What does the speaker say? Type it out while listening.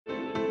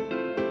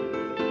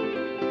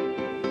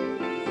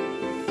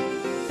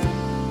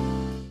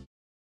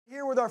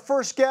with our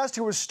first guest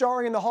who is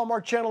starring in the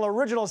Hallmark Channel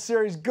original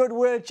series Good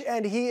Witch,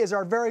 and he is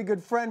our very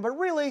good friend, but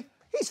really,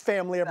 he's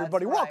family,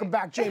 everybody. That's right. Welcome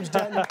back, James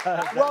Denton.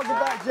 Welcome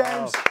back,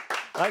 James.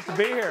 Nice to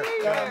be here.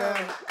 Yeah,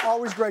 man.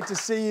 Always great to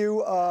see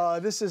you.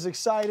 This is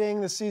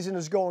exciting. The season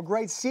is going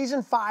great.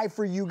 Season 5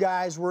 for you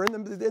guys. We're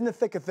in the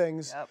thick of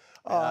things.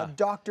 Yep.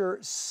 Dr.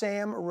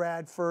 Sam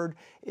Radford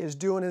is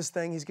doing his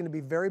thing. He's going to be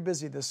very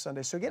busy this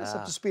Sunday. So get us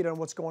up to speed on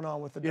what's going on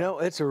with the You know,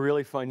 it's a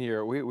really fun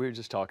year. We were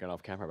just talking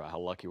off camera about how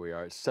lucky we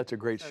are. It's such a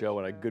great show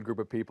and a good group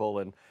of people.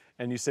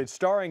 And you said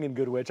starring in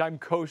Good Witch. I'm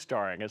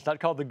co-starring. It's not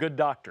called The Good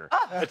Doctor.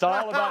 It's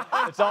all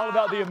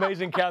about the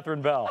amazing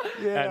Catherine Bell.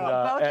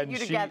 Yeah. Both of you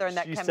together in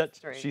that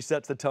chemistry. She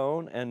sets the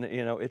tone, and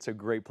you know, it's a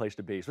great place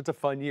to be. So it's a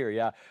fun year.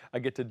 Yeah, I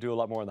get to do a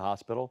lot more in the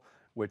hospital,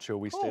 which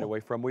we stayed away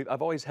from.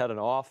 I've always had an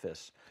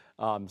office.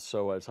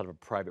 So it's sort of a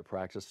private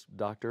practice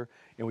doctor,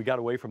 and we got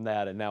away from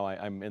that, and now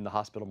I'm in the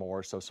hospital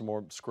more, so some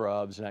more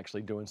scrubs and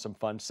actually doing some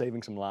fun,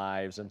 saving some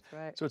lives, and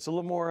so it's a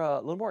little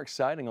more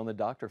exciting on the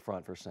doctor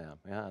front for Sam.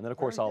 Yeah, and then of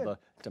course all the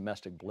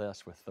domestic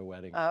bliss with the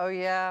wedding. Oh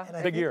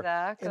yeah, big year.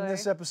 Exactly. In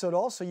this episode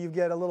also, you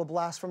get a little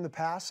blast from the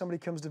past. Somebody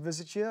comes to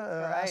visit you,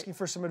 asking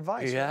for some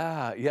advice.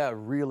 Yeah, yeah,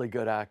 really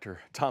good actor.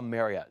 Tom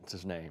Marriott's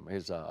his name.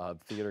 He's a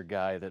theater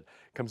guy that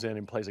comes in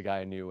and plays a guy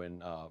I knew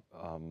in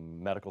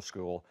medical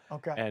school.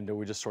 Okay. And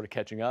we're just sort of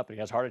catching up, and he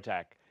has a heart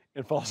attack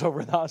and falls over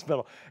in the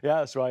hospital.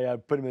 Yeah, so I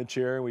put him in a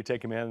chair, and we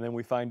take him in, and then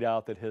we find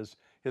out that his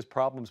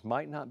problems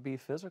might not be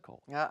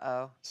physical.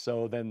 Uh-oh.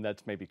 So then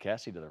that's maybe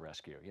Cassie to the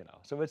rescue, you know.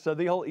 So it's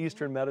the whole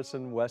Eastern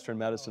medicine, Western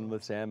medicine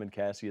with Sam and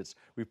Cassie.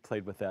 We've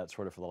played with that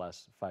sort of for the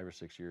last 5 or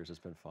 6 years. It's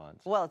been fun.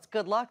 Well, it's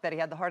good luck that he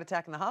had the heart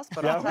attack in the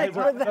hospital. Yeah, I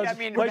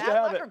mean, bad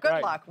luck or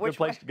good luck?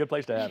 Good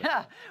place to have it.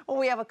 Yeah. Well,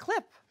 we have a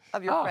clip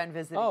of your friend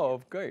visiting.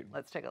 Oh, great.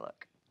 Let's take a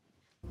look.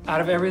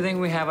 Out of everything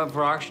we have up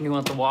for auction, you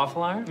want the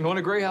waffle iron? The one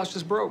at Gray House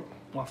just broke.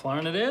 Waffle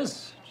iron it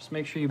is. Just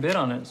make sure you bid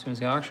on it as soon as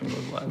the auction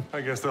goes live. I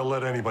guess they'll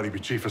let anybody be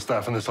chief of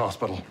staff in this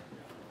hospital.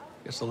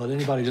 Guess they'll let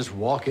anybody just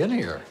walk in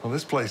here. Well,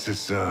 this place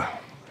is,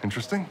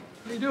 interesting.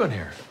 What are you doing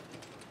here?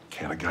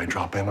 Can't a guy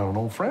drop in on an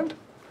old friend?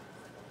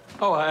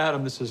 Oh,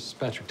 Adam, this is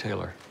Patrick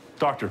Taylor.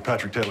 Dr.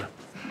 Patrick Taylor,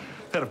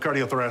 head of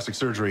cardiothoracic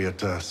surgery at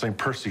St.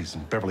 Percy's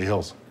in Beverly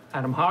Hills.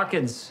 Adam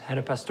Hawkins, head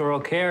of pastoral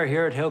care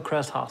here at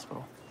Hillcrest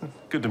Hospital.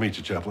 Good to meet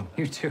you, Chaplain.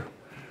 You too.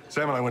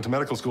 Sam and I went to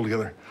medical school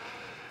together.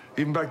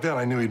 Even back then,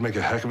 I knew he'd make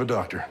a heck of a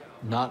doctor.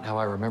 Not how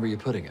I remember you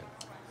putting it.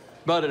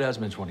 But it has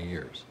been 20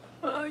 years.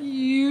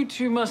 You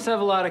two must have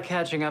a lot of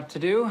catching up to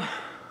do.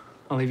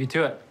 I'll leave you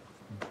to it.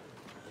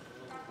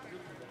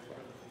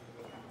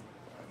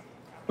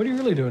 What are you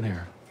really doing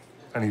here?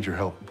 I need your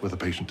help with a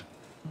patient.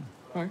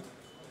 All right.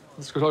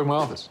 Let's go talk to my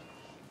office.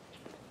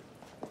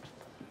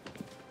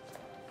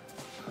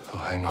 Oh,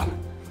 hang on.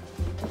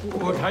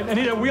 Look, I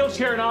need a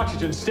wheelchair and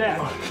oxygen,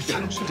 staff.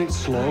 Take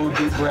slow,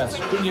 deep breaths.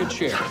 Put in your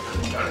chair.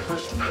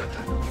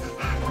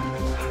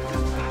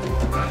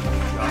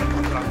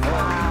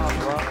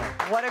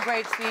 What a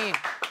great scene.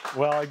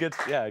 Well, it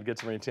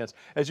gets very intense.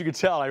 As you can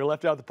tell, I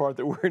left out the part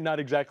that we're not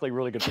exactly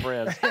really good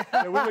friends.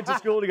 We went to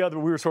school together,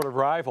 but we were sort of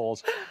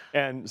rivals.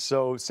 And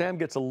so Sam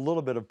gets a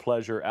little bit of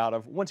pleasure out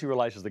of, once he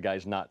realizes the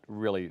guy's not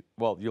really,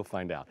 well, you'll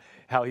find out,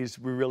 how he's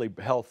really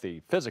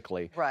healthy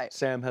physically. Right.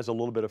 Sam has a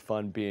little bit of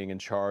fun being in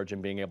charge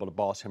and being able to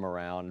boss him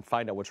around and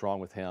find out what's wrong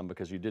with him,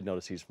 because you did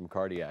notice he's from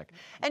cardiac.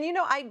 And you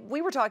know,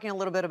 we were talking a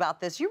little bit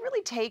about this. You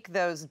really take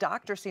those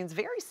doctor scenes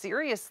very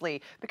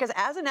seriously, because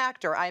as an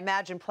actor, I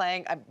imagine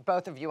playing,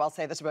 both of you, I'll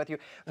say this to both of you,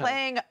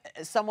 playing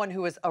someone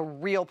who is a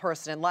real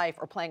person in life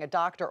or playing a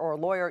doctor or a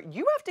lawyer,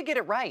 you have to get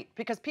it right,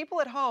 because people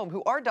at home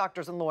who are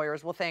doctors and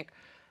lawyers will think,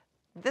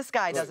 this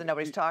guy doesn't know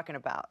what he's talking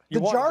about.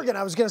 The jargon,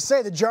 I was going to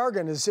say, the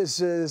jargon is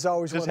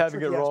always just one of the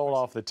having it roll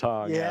off the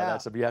tongue. Yeah.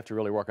 You have to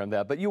really work on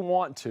that. But you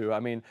want to. I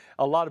mean,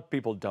 a lot of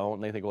people don't,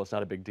 and they think, well, it's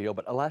not a big deal.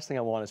 But the last thing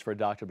I want is for a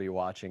doctor to be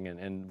watching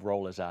and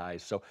roll his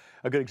eyes. So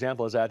a good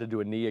example is I had to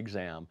do a knee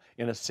exam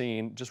in a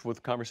scene, just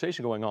with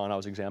conversation going on. I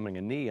was examining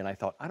a knee, and I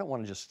thought, I don't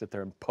want to just sit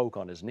there and poke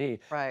on his knee.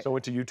 Right. So I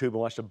went to YouTube and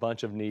watched a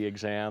bunch of knee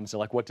exams and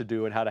like what to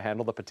do and how to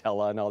handle the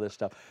patella and all this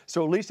stuff.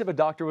 So at least if a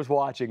doctor was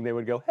watching, they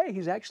would go, hey,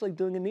 he's actually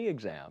doing a knee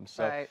exam.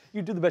 So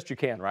you do the best you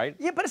can, right?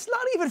 Yeah, but it's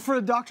not even for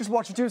the doctors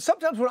watching too.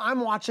 Sometimes when I'm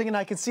watching and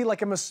I can see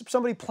like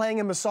somebody playing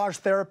a massage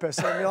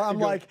therapist, and, you know, I'm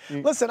like,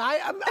 listen,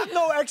 I'm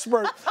no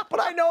expert,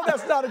 but I know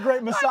that's not a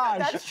great massage.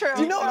 That's true.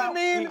 Do you know what I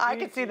mean? I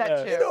can see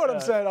that too. You know what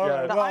I'm saying? All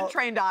right, The well,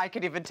 untrained eye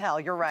could even tell.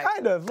 You're right.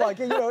 kind of like,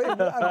 you know,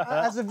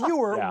 as a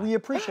viewer, we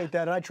appreciate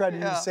that, and I try to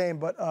do the same.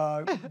 But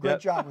great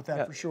job with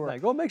that for sure.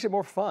 Well, it makes it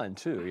more fun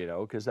too, you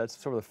know, because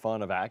that's sort of the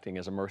fun of acting,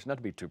 is immersing, not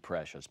to be too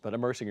precious, but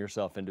immersing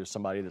yourself into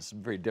somebody that's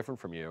very different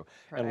from you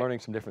and learning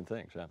some different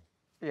things. Yeah.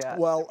 Yeah.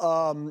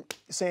 Well,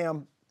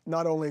 Sam,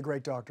 not only a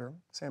great doctor,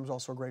 Sam's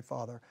also a great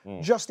father,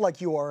 just like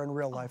you are in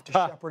real life, to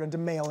Shepard and to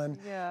Malin.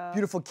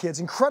 Beautiful kids,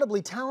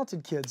 incredibly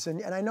talented kids.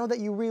 And I know that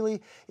you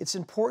really, it's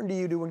important to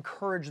you to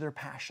encourage their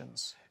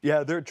passions.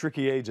 Yeah, they're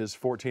tricky ages,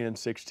 14 and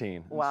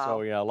 16. Wow.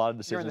 So, yeah, a lot of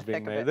decisions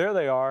being made. There There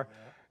they are.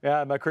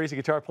 Yeah, my crazy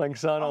guitar playing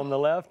son on the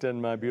left and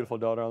my beautiful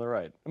daughter on the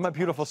right. And my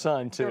beautiful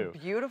son too. They're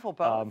beautiful,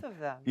 both of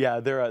them. Yeah,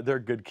 they're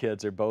good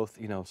kids. They're both,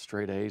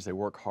 straight A's. They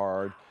work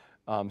hard.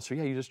 So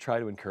yeah, you just try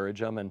to encourage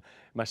them. And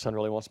my son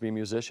really wants to be a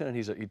musician, and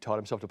he taught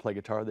himself to play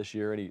guitar this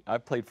year. And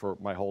I've played for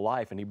my whole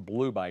life, and he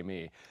blew by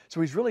me. So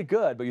he's really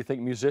good. But you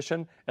think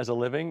musician as a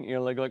living,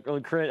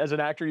 as an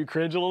actor, you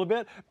cringe a little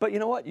bit. But you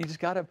know what? You just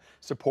got to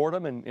support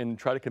them and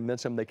try to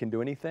convince them they can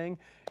do anything.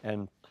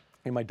 And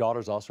my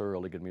daughter's also a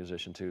really good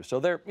musician too. So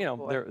they're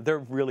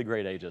really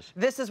great ages.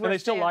 This is where and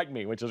they still like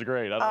me, which is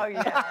great. Oh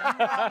yeah,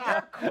 you're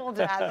a cool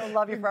dad. I'll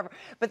love you forever.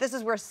 But this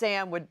is where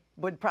Sam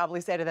would probably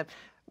say to them,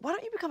 "Why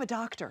don't you become a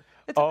doctor?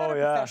 It's a better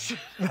profession."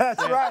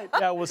 That's right.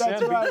 Yeah, well,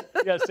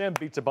 Sam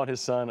beats up on his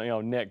son,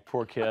 Nick,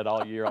 poor kid,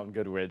 all year on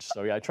Goodwitch.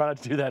 So yeah, I try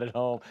not to do that at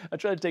home. I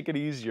try to take it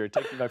easier,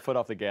 take my foot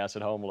off the gas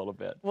at home a little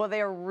bit. Well,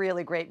 they are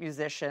really great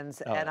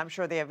musicians, and I'm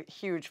sure they have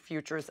huge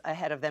futures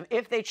ahead of them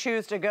if they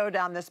choose to go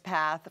down this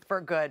path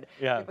for good.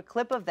 Yeah. We have a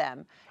clip of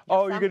them.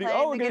 Oh, you're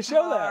gonna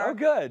show that? Oh,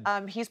 good.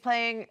 He's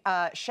playing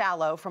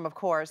 "Shallow" from, of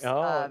course, they're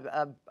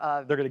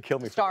gonna kill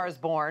me. "Star Is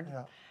Born."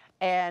 Yeah.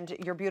 And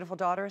your beautiful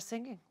daughter is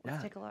singing.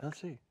 Let's take a look. Let's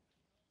see.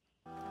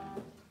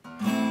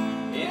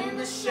 In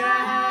the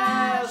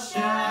shallow,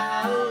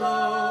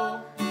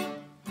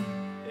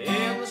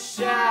 in the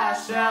shallow,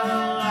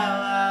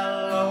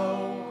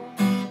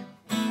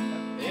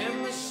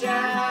 in the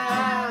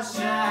shallow,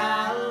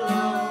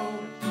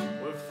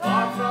 we're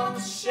far from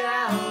the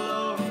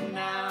shallow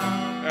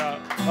now.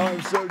 Oh,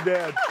 I'm so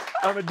dead.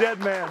 I'm a dead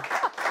man.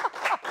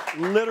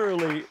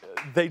 Literally,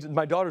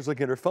 my daughter's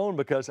looking at her phone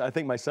because I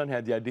think my son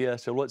had the idea,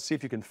 so let's see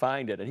if you can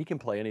find it. And he can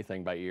play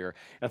anything by ear.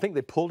 And I think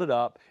they pulled it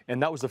up,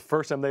 and that was the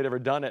first time they'd ever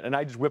done it. And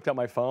I just whipped out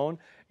my phone,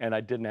 and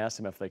I didn't ask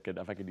them if I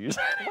could use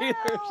it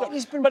either. So,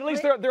 but at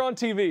least they're on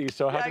TV,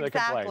 so how can they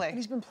complain? And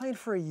he's been playing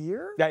for a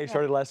year? Yeah, he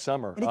started last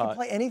summer. And he can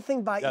play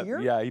anything by ear?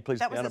 Yeah, he plays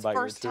that piano was his by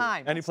first ear too.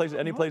 time. And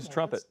he plays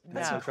trumpet.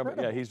 That's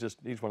incredible. Yeah, he's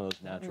one of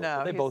those naturals. No,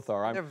 But they both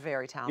are. They're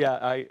very talented.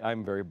 Yeah,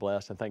 I'm very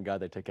blessed, and thank God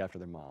they take after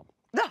their mom.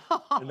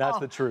 And that's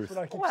the truth.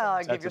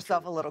 Well, give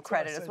yourself a little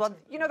credit as well.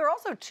 There are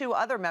also two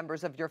other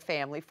members of your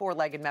family,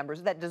 four-legged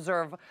members, that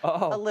deserve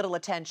a little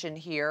attention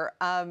here.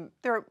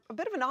 They're a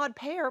bit of an odd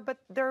pair, but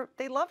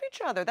they love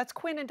each other. That's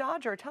Quinn and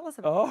Dodger. Tell us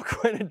about Oh,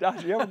 Quinn and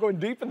Dodger. Yeah, we're going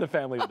deep in the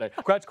family today.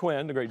 That's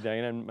Quinn, the Great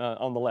Dane, and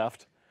on the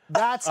left.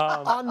 That's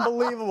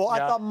unbelievable. I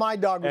thought my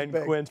dog was and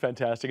big. Quinn's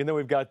fantastic. And then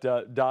we've got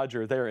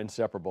Dodger. They're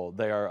inseparable.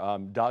 They are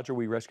Dodger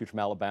we rescued from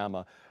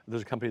Alabama.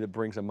 There's a company that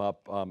brings them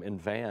up in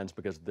vans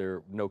because there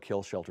are no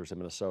kill shelters in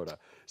Minnesota.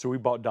 So we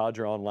bought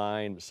Dodger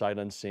online, sight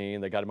unseen.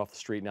 They got him off the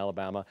street in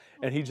Alabama.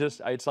 And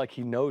it's like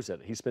he knows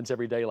it. He spends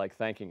every day like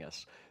thanking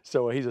us.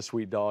 So he's a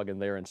sweet dog, and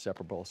they're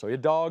inseparable. So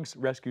dogs,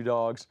 rescue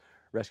dogs.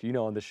 Rescue,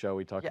 on this show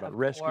we talk about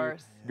rescue.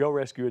 Course. Go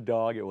rescue a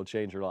dog; it will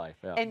change your life.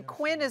 Yeah. And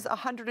Quinn is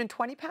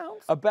 120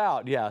 pounds.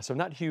 About, yeah. So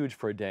not huge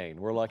for a Dane.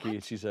 We're lucky.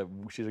 She's a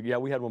yeah.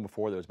 We had one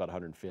before that was about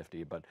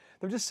 150, but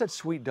they're just such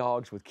sweet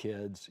dogs with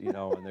kids,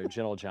 and they're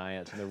gentle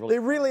giants, and they're really. They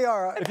really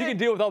are. If you can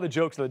deal with all the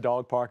jokes in the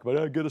dog park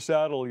about get a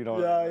saddle,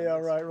 Yeah,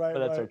 right. But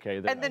that's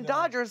okay. And then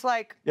Dodger's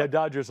like. Yeah,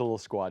 Dodger's a little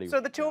squatty. So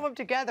the two of them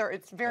together,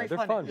 it's very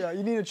fun. Yeah,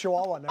 you need a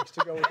Chihuahua next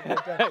to go with it.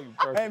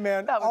 Hey,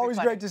 man, always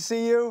great to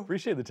see you.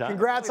 Appreciate the time.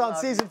 Congrats on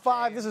season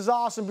 5. This is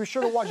awesome. Be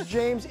sure to watch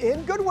James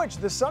in Goodwitch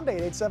this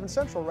Sunday at 8/7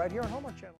 Central right here on Hallmark Channel.